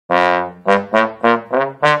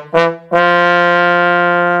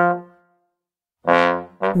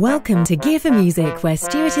Welcome to Gear for Music, where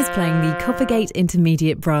Stuart is playing the Coppergate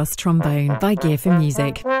Intermediate Brass Trombone by Gear for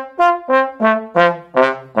Music.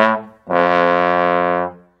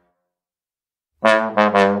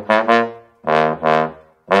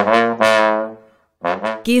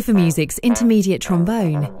 Gear for Music's Intermediate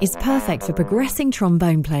Trombone is perfect for progressing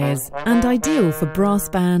trombone players and ideal for brass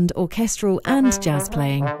band, orchestral and jazz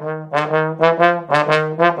playing.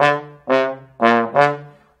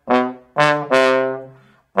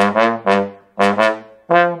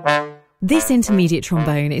 This intermediate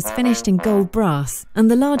trombone is finished in gold brass, and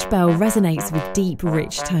the large bell resonates with deep,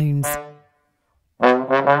 rich tones.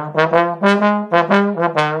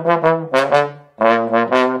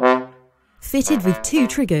 Fitted with 2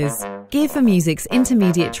 triggers, Gear for Music's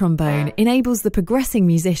intermediate trombone enables the progressing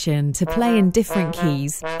musician to play in different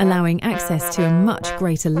keys, allowing access to a much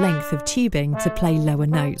greater length of tubing to play lower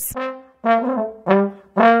notes.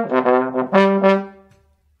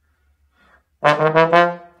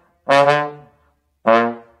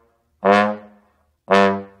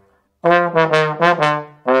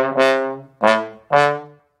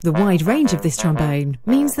 The wide range of this trombone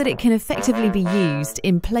means that it can effectively be used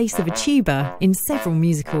in place of a tuba in several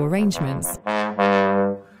musical arrangements.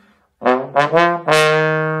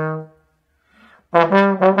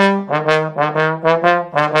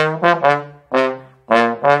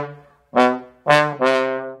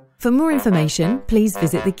 For more information, please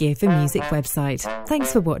visit the Gear for Music website.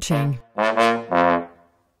 Thanks for watching.